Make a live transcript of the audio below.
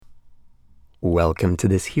Welcome to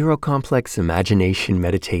this Hero Complex Imagination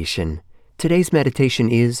Meditation. Today's meditation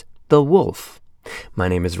is The Wolf. My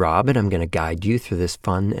name is Rob, and I'm going to guide you through this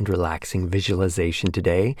fun and relaxing visualization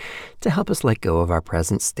today to help us let go of our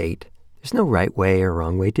present state. There's no right way or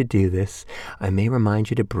wrong way to do this. I may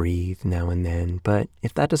remind you to breathe now and then, but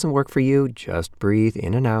if that doesn't work for you, just breathe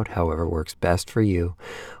in and out however works best for you.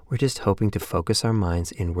 We're just hoping to focus our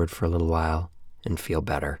minds inward for a little while and feel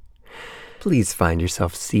better. Please find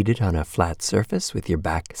yourself seated on a flat surface with your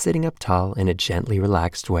back sitting up tall in a gently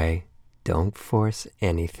relaxed way. Don't force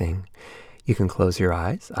anything. You can close your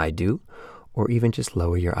eyes, I do, or even just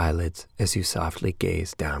lower your eyelids as you softly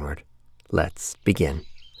gaze downward. Let's begin.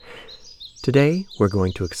 Today, we're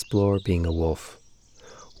going to explore being a wolf.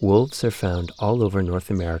 Wolves are found all over North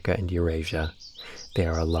America and Eurasia. They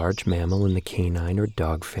are a large mammal in the canine or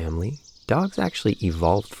dog family. Dogs actually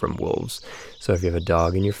evolved from wolves, so if you have a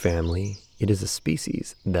dog in your family, it is a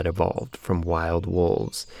species that evolved from wild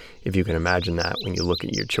wolves, if you can imagine that when you look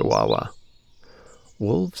at your Chihuahua.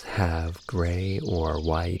 Wolves have gray or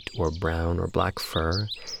white or brown or black fur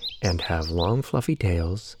and have long fluffy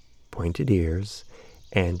tails, pointed ears,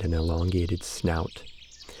 and an elongated snout.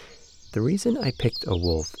 The reason I picked a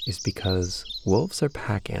wolf is because wolves are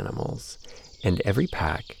pack animals, and every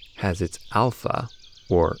pack has its alpha,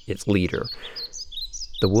 or its leader.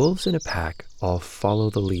 The wolves in a pack all follow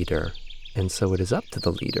the leader, and so it is up to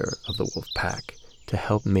the leader of the wolf pack to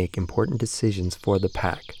help make important decisions for the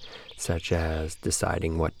pack, such as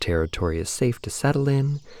deciding what territory is safe to settle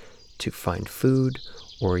in, to find food,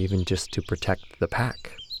 or even just to protect the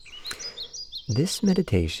pack. This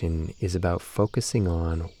meditation is about focusing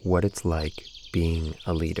on what it's like being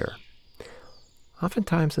a leader.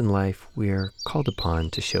 Oftentimes in life, we're called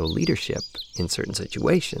upon to show leadership in certain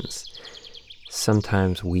situations.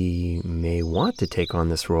 Sometimes we may want to take on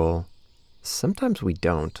this role, sometimes we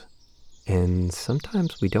don't, and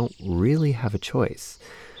sometimes we don't really have a choice,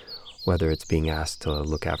 whether it's being asked to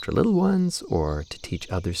look after little ones or to teach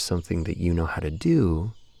others something that you know how to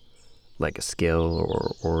do, like a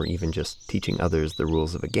skill or even just teaching others the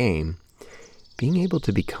rules of a game. Being able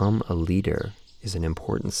to become a leader is an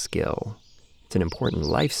important skill. It's an important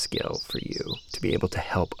life skill for you to be able to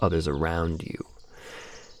help others around you.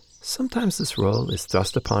 Sometimes this role is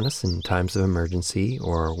thrust upon us in times of emergency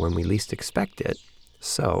or when we least expect it.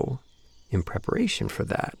 So, in preparation for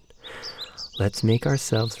that, let's make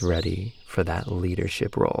ourselves ready for that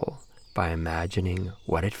leadership role by imagining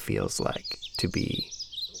what it feels like to be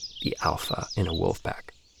the alpha in a wolf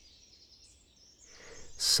pack.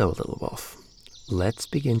 So, little wolf, let's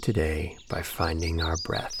begin today by finding our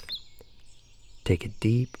breath. Take a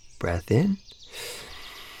deep breath in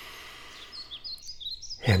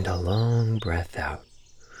and a long breath out.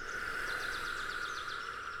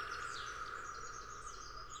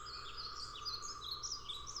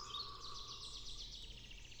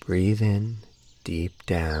 Breathe in deep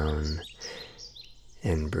down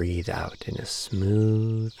and breathe out in a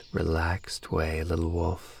smooth, relaxed way, little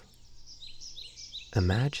wolf.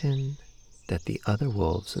 Imagine that the other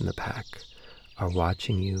wolves in the pack are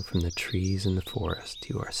watching you from the trees in the forest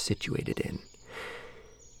you are situated in.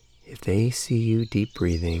 If they see you deep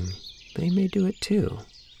breathing, they may do it too.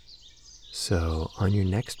 So on your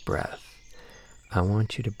next breath, I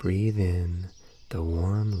want you to breathe in the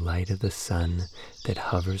warm light of the sun that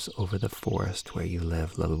hovers over the forest where you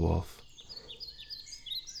live, little wolf.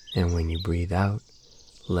 And when you breathe out,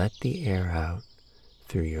 let the air out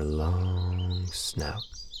through your long snout.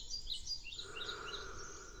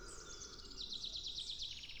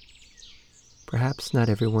 Perhaps not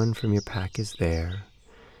everyone from your pack is there,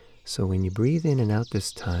 so when you breathe in and out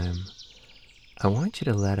this time, I want you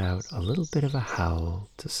to let out a little bit of a howl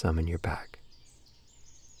to summon your pack.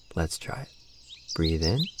 Let's try it. Breathe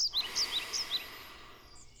in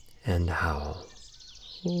and howl.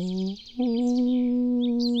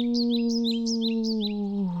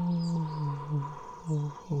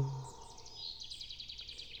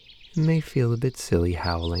 It may feel a bit silly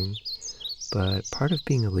howling, but part of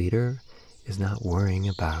being a leader is not worrying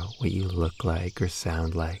about what you look like or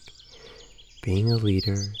sound like. Being a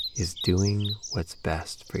leader is doing what's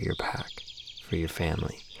best for your pack, for your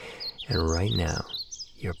family. And right now,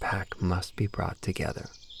 your pack must be brought together.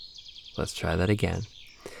 Let's try that again.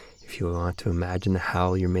 If you want to imagine the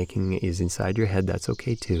howl you're making is inside your head, that's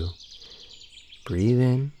okay too. Breathe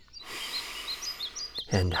in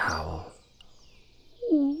and howl.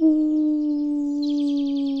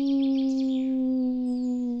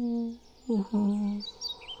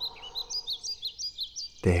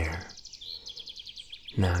 There.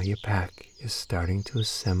 Now your pack is starting to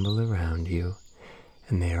assemble around you,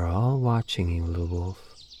 and they are all watching you, little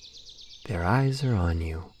wolf. Their eyes are on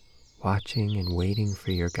you, watching and waiting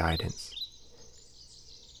for your guidance.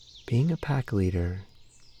 Being a pack leader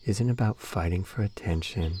isn't about fighting for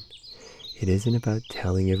attention. It isn't about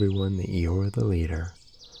telling everyone that you're the leader.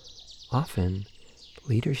 Often,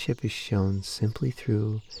 leadership is shown simply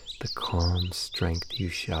through the calm strength you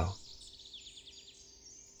show.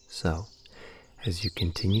 So, as you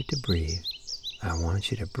continue to breathe, I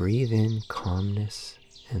want you to breathe in calmness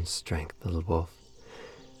and strength, little wolf.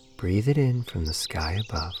 Breathe it in from the sky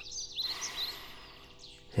above.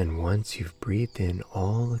 And once you've breathed in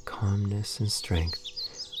all the calmness and strength,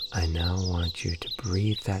 I now want you to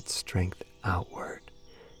breathe that strength outward,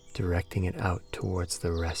 directing it out towards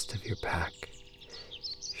the rest of your pack.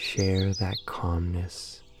 Share that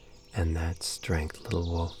calmness and that strength, little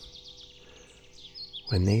wolf.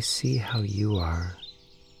 When they see how you are,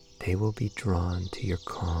 they will be drawn to your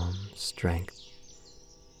calm strength.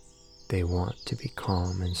 They want to be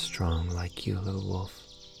calm and strong like you, little wolf.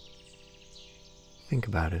 Think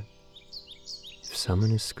about it. If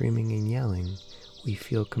someone is screaming and yelling, we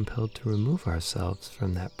feel compelled to remove ourselves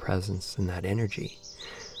from that presence and that energy.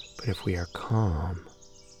 But if we are calm,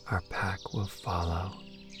 our pack will follow.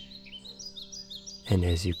 And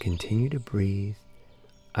as you continue to breathe,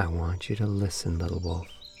 I want you to listen, little wolf.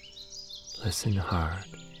 Listen hard.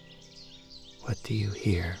 What do you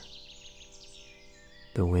hear?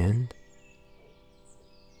 The wind?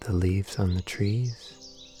 The leaves on the trees?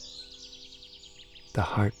 The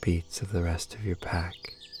heartbeats of the rest of your pack?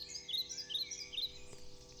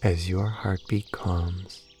 As your heartbeat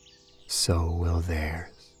calms, so will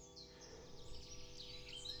theirs.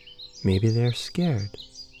 Maybe they're scared.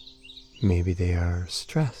 Maybe they are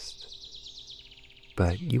stressed.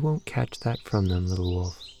 But you won't catch that from them, little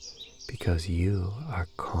wolf, because you are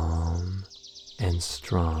calm and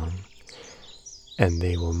strong, and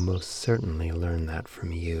they will most certainly learn that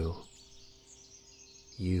from you.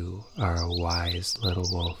 You are a wise little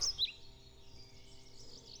wolf.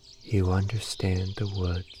 You understand the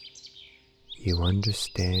woods. You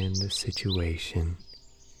understand the situation.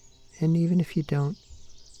 And even if you don't,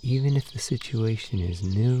 even if the situation is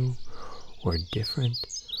new or different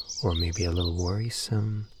or maybe a little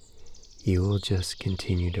worrisome, you will just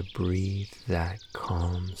continue to breathe that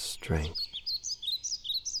calm strength.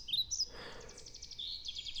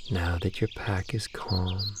 Now that your pack is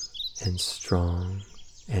calm and strong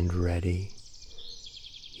and ready,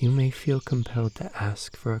 you may feel compelled to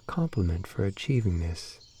ask for a compliment for achieving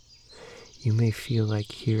this. You may feel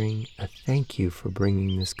like hearing a thank you for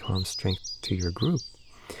bringing this calm strength to your group.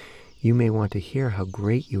 You may want to hear how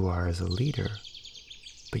great you are as a leader,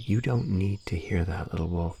 but you don't need to hear that, little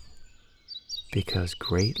wolf, because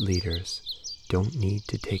great leaders don't need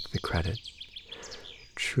to take the credit.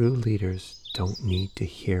 True leaders don't need to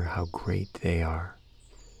hear how great they are.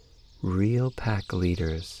 Real pack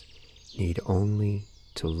leaders need only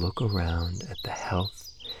to look around at the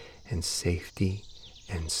health and safety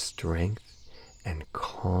and strength and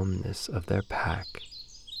calmness of their pack,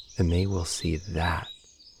 and they will see that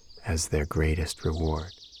as their greatest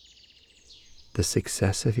reward. The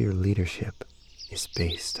success of your leadership is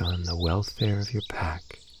based on the welfare of your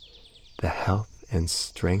pack, the health and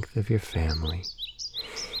strength of your family.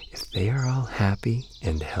 If they are all happy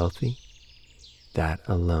and healthy, that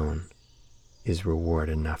alone is reward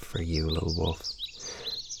enough for you, little wolf.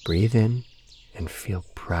 Breathe in and feel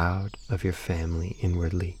proud of your family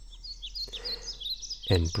inwardly.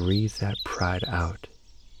 And breathe that pride out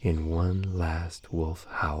in one last wolf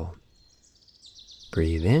howl.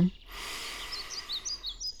 Breathe in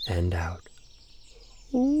and out.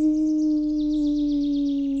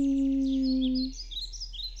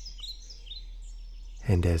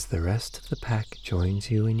 And as the rest of the pack joins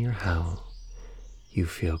you in your howl, you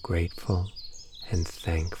feel grateful and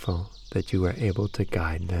thankful that you are able to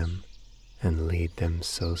guide them and lead them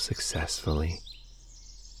so successfully.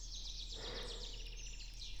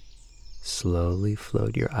 Slowly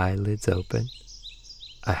float your eyelids open.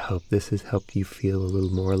 I hope this has helped you feel a little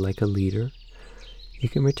more like a leader. You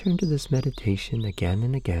can return to this meditation again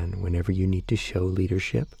and again whenever you need to show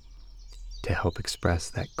leadership to help express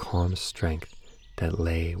that calm strength that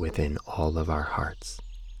lay within all of our hearts.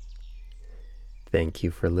 Thank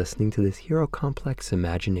you for listening to this Hero Complex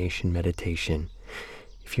Imagination Meditation.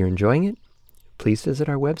 If you're enjoying it, please visit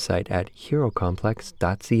our website at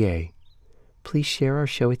herocomplex.ca. Please share our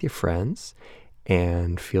show with your friends,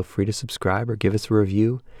 and feel free to subscribe or give us a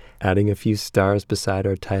review. Adding a few stars beside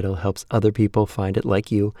our title helps other people find it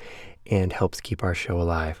like you and helps keep our show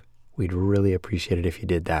alive. We'd really appreciate it if you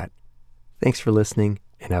did that. Thanks for listening,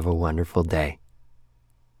 and have a wonderful day.